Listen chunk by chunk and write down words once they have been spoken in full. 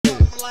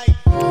like.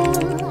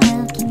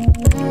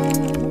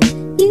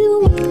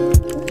 You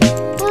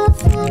all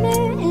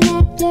summer and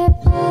after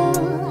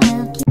fall.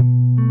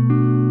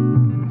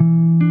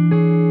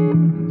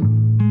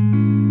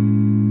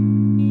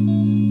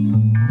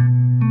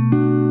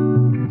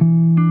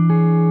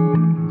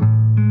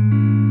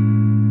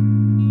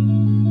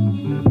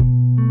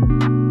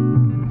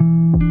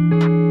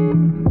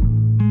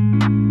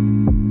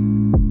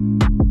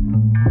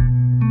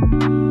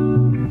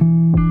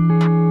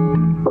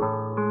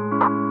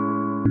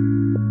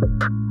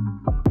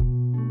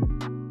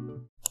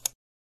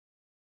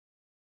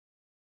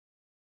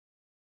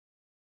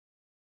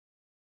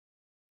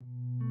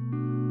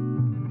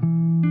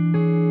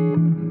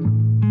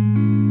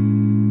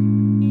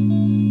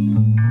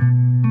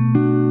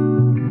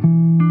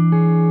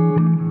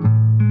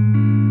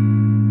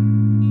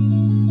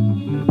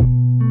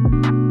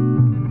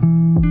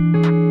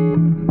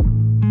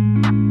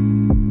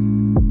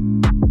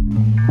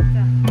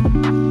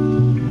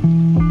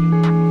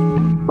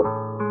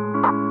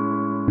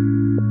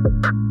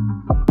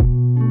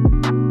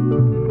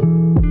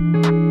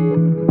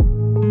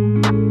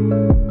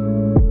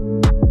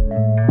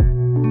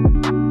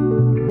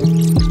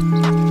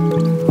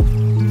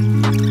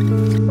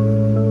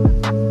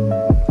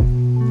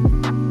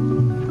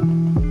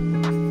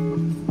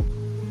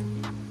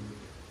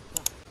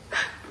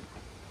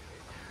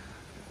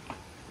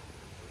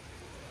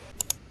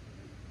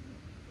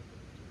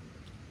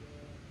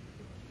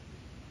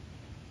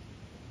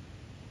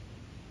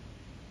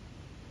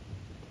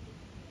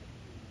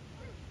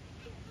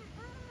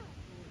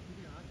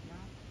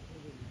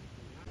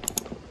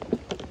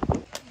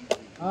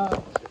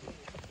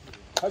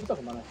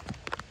 갈비뼈가 많아요.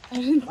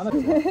 많아요.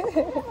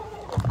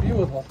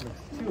 비워서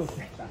왔습니다. 비워서.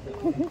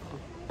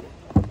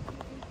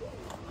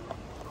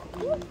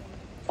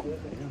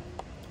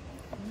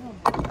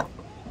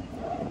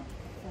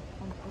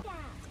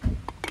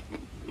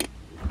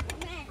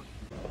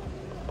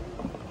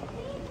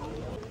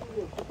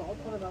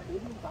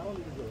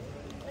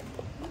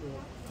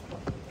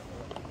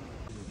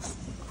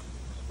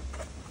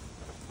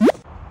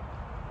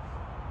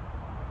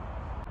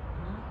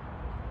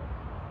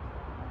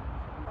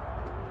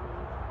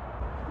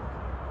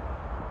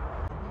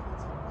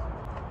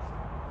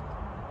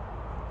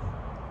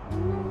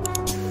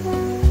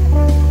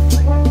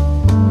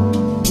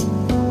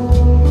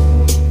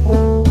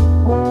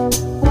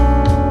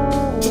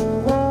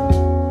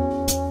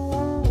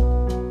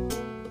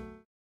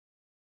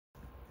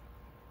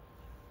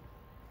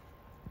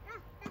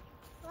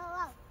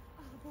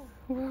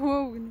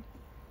 Wow.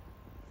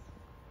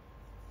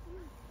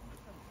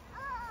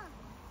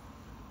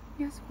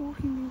 Ja, es hoch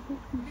in die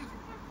Hoch nicht.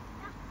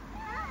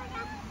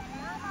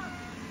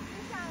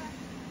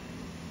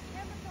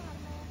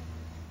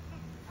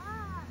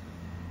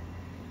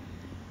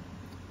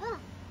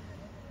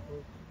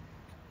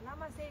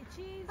 Mama say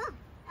cheese.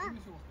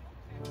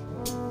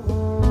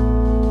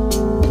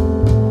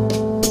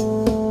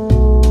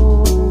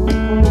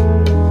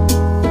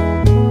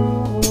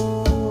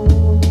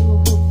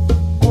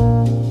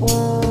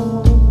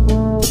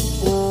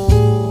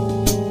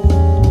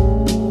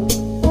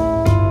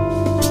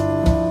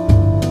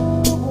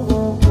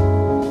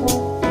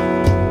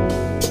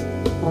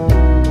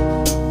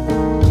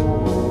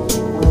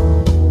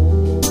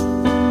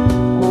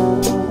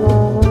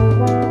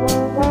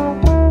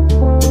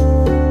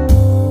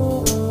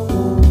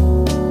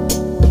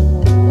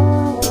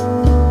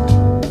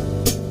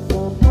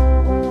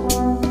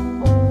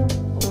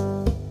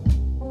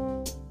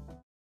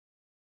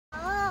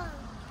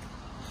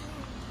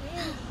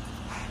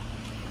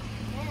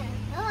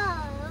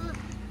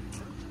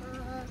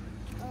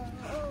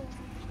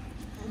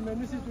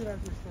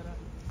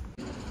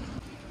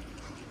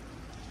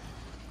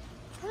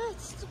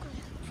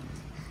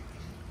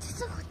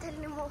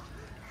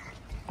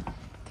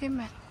 Тийм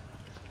байна.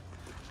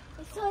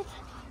 Эсвэл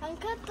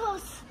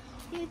анкатос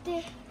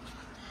юутэй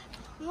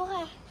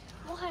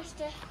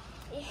мухаштай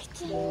их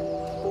чинь.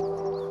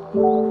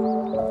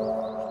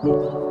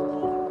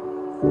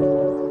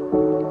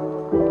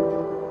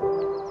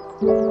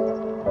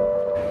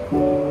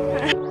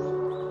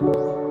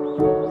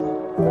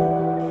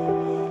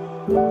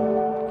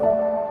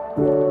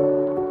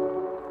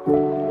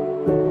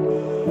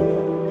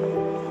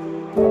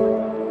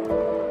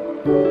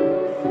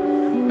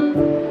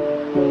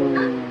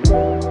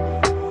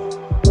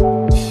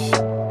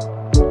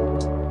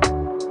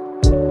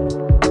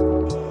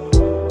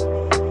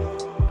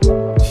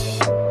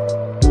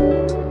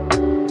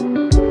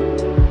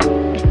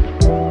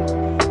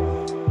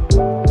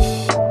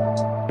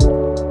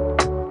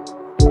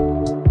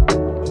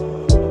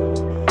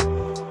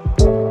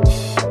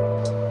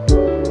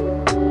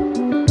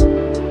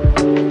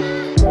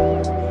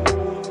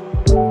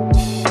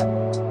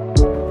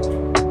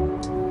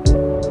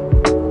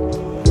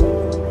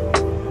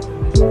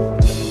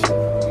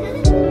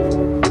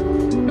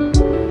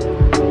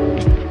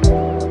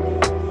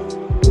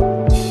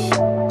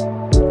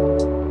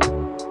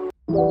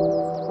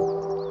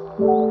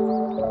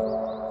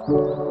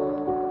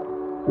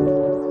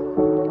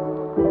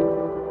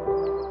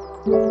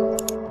 My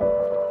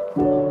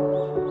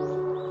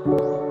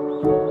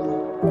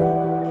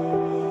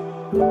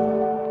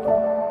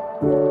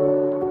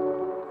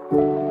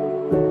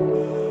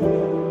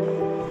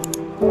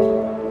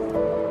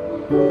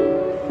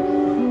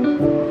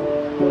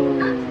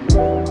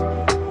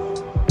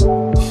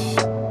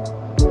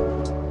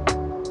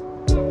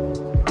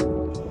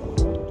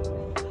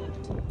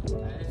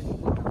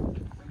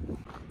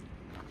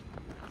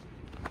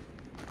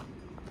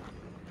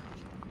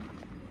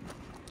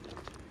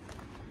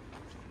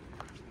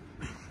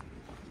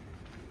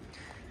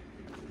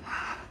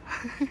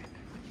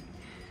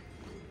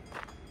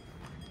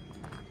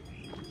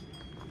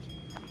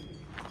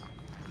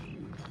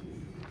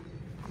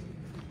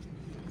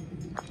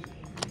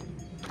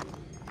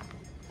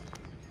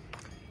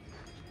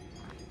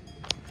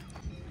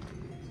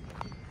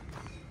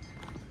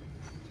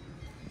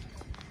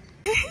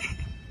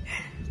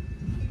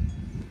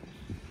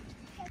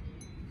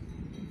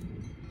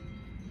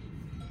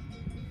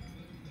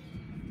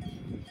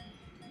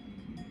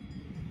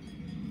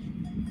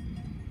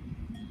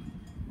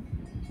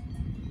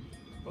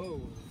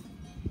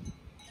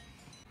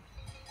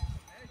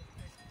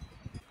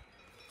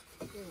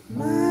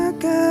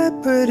guy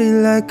pretty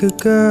like a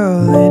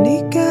girl, and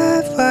he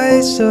got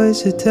 5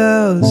 stories to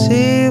tell.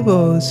 See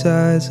both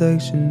sides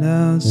like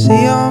Chanel,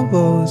 see on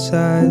both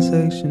sides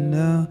like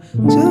Chanel. To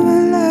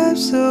my left,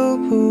 so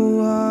cool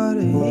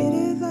water, hit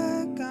it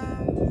like I'm.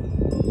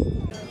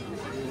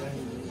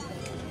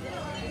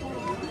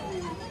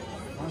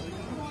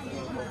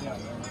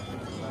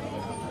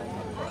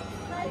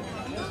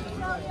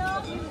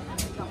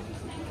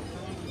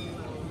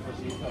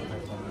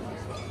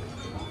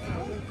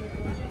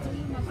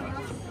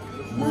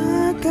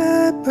 My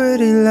guy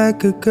pretty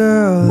like a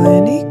girl,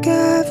 and he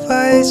got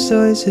 5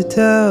 stories to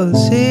tell.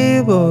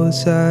 See both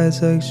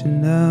sides like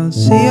Chanel,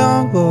 see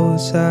on both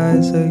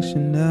sides like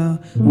Chanel.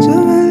 To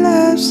my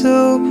left,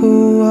 so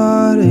cool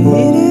water,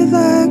 hit it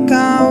like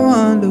I'm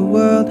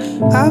Underworld.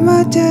 Hide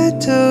my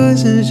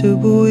tattoos in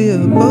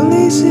Shibuya,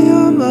 police see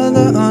your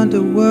mother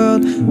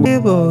Underworld. See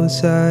both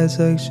sides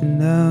like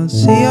Chanel,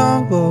 see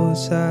on both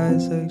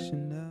sides like Chanel.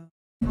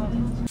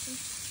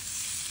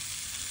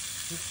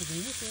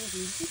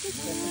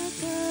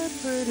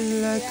 Pretty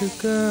like a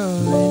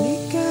girl, and he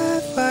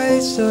got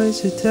 5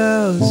 stories to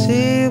tell.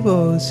 See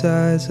both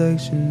sides like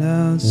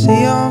Chanel,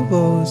 see on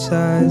both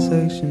sides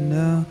like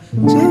Chanel.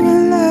 To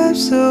my left,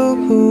 so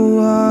cool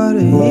water,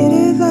 hit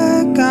it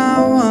like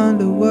I'm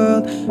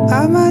Underworld.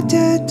 Hide my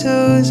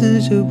tattoos in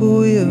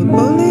Shibuya,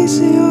 police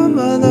see your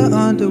mother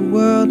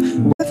Underworld.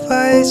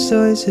 5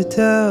 stories to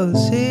tell.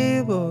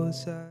 See both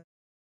sides.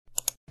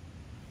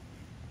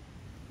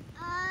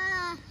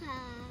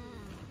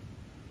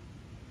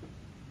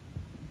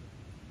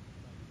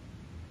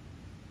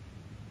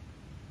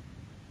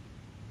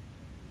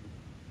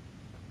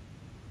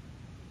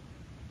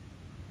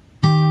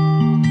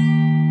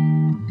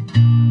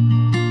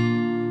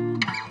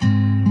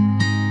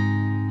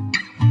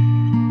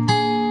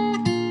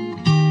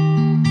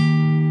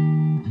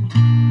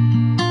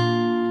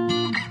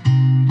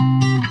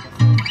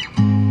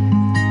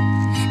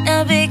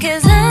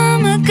 Because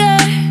I'm a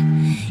girl,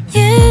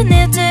 you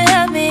need to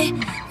help me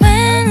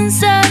when I'm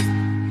sad.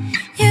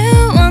 You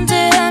want to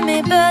help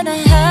me, but I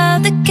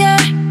have the car,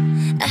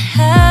 I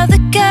have the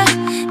car.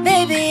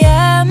 Baby,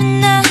 I'm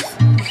enough,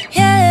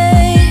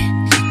 yeah.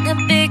 Now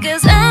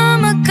because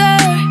I'm a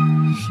girl,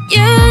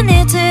 you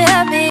need to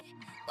help me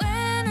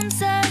when I'm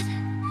sad.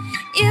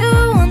 You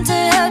want to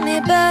help me,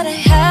 but I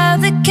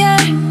have the car,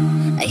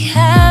 I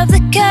have the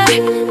car.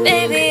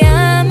 Baby,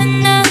 I'm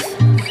enough,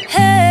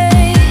 hey.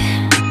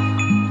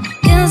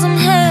 I'm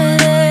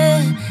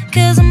hurting,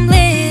 'cause I'm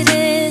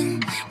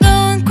bleeding,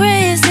 going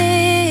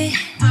crazy.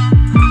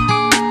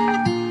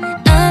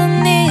 I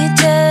don't need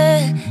you,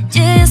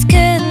 just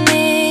cut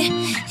me.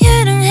 You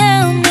don't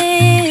help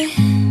me.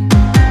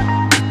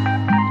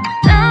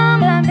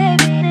 Someone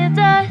baby need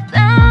to,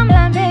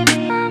 someone baby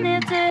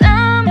need to,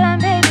 someone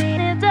baby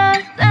need to,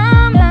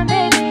 someone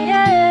baby,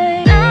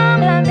 yeah.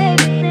 Someone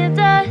baby need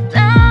to,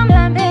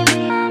 someone baby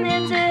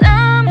need to,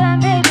 someone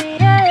baby,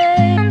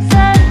 yeah. I'm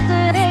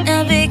sorry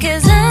now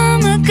because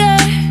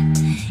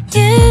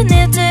you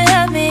need to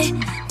help me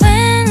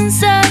when I'm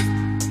sad.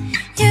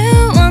 You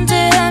want to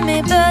help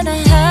me, but I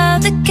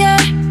have the car,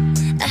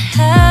 I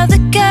have the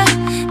car.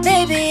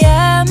 Baby,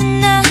 I'm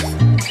enough,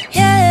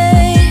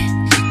 yeah.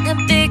 Now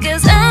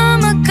because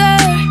I'm a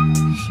girl,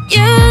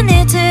 you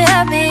need to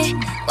help me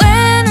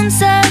when I'm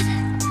sad.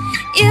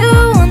 You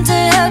want to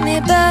help me,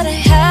 but I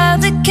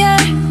have the car,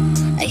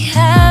 I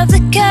have the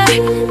car.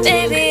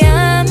 Baby,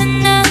 I'm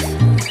enough,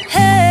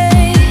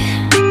 hey.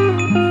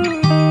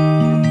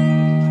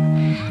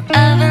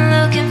 I've been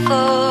looking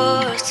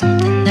for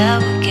something that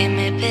will give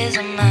me peace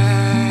of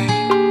mind.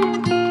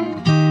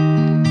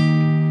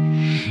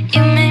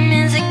 You make me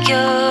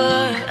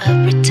insecure, I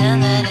pretend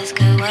that it's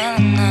good when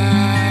I'm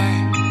not.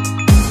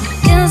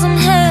 'Cause I'm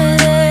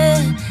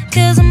hurting,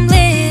 'cause I'm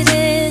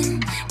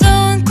bleeding,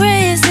 going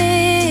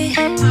crazy. I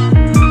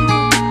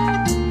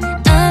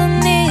don't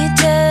need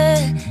you,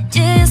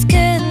 just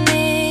cut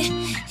me.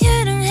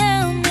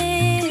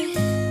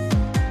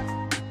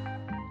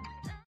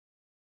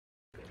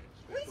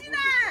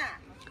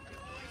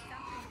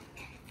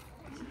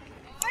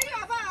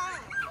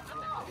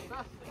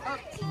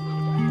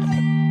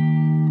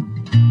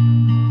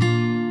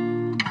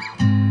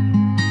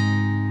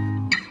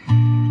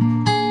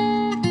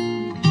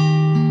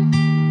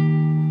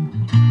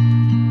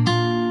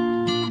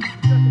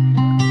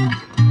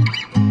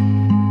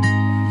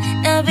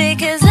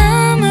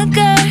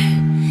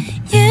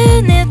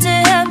 need to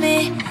help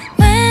me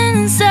when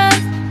I'm sad.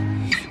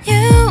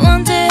 You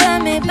want to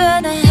help me,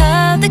 but I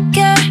have the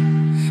care.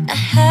 I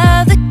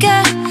have the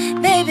care,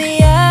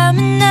 baby, I'm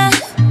enough.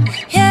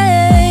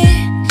 Yeah,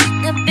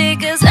 not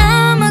because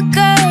I'm a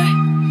girl.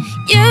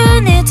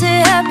 You need to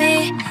help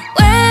me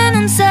when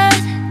I'm sad.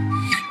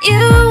 You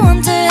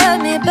want to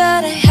help me,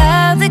 but I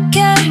have the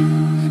care.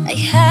 I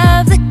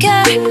have the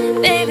care,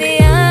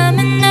 baby, I'm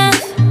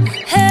enough.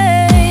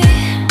 Hey,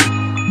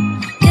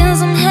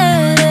 'cause I'm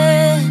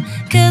hurting,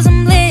 'cause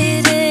I'm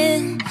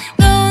bleeding,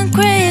 going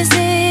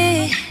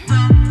crazy.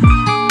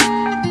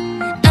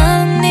 I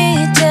don't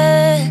need you,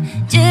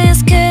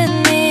 just cut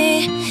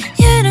me.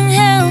 You don't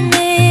help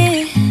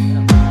me.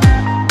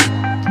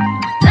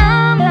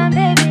 Someone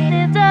baby,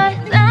 need that.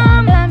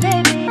 Someone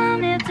baby,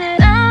 need to.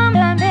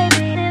 Someone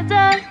baby, need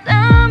that.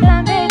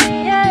 Someone baby,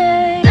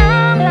 yeah.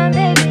 Someone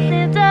baby,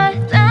 need that.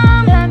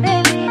 Someone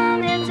baby,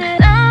 need to.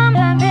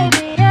 Someone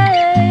baby,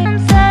 yeah. I'm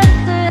sad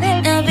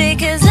now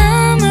because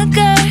I'm a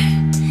girl.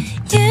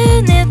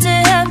 You need to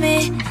help me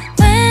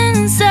when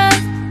I'm sad.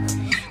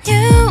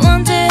 You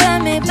want to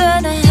help me,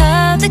 but I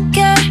have the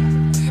care.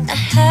 I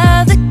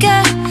have the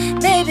care,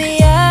 baby,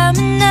 I'm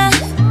enough.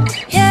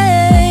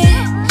 Yeah,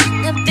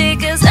 not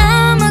because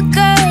I'm a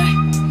girl.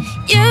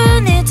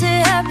 You need to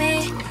help me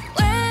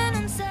when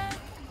I'm sad.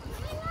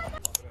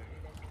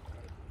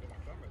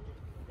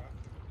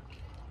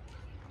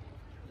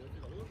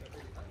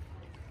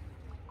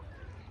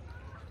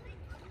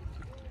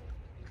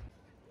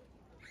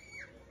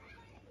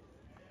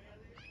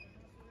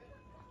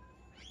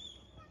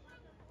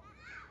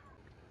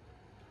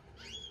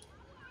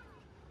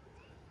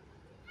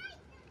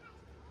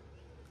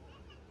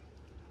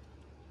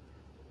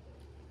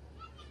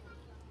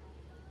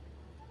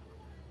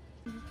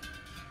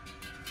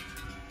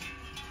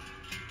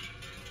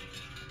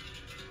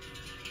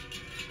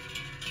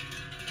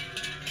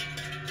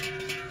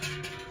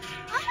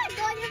 Oh my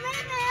god, you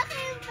made me a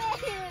cream.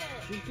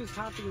 이렇게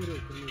사뜨는 게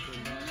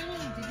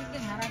되게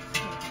잘하시죠.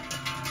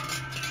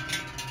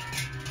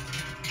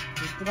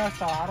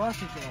 들어왔어 알았을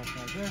줄 알았어.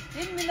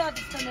 옛날에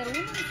내가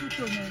오늘 좋죠,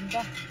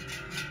 내가.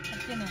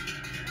 어때는?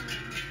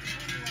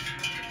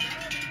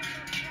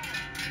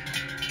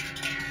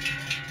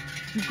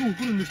 이거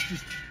그런 느낌.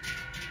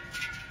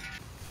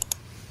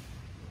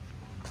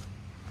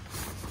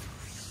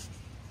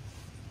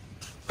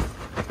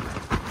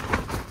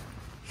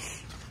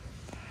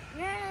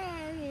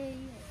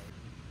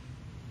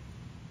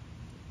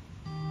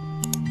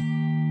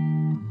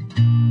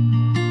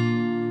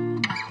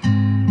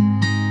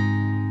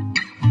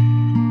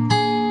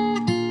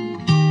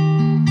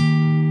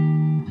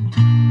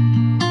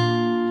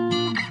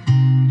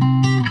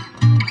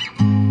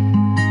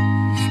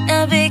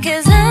 Now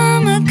because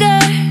I'm a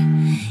girl,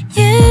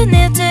 you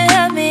need to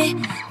help me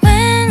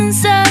when I'm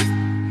sad.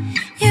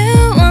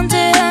 You want to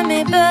help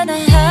me, but I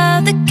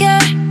have the care.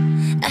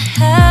 I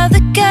have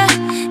the care,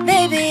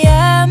 baby,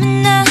 I'm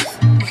enough.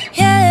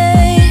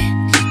 Yeah,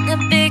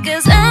 not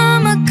because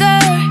I'm a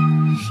girl.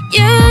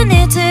 You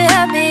need to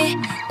help me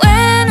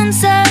when I'm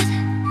sad.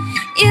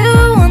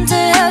 You want to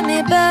help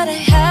me, but I